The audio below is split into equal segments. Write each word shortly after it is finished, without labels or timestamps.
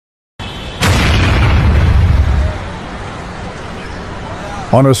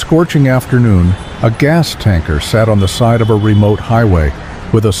On a scorching afternoon, a gas tanker sat on the side of a remote highway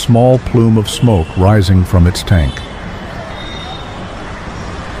with a small plume of smoke rising from its tank.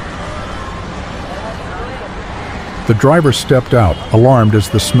 The driver stepped out, alarmed as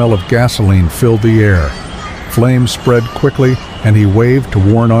the smell of gasoline filled the air. Flames spread quickly, and he waved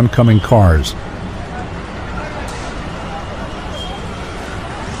to warn oncoming cars.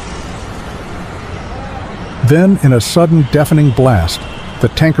 Then, in a sudden, deafening blast, the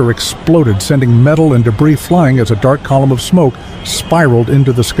tanker exploded, sending metal and debris flying as a dark column of smoke spiraled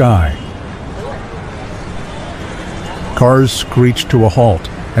into the sky. Cars screeched to a halt,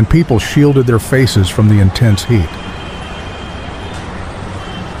 and people shielded their faces from the intense heat.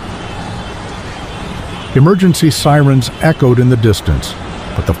 Emergency sirens echoed in the distance,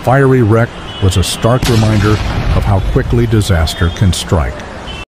 but the fiery wreck was a stark reminder of how quickly disaster can strike.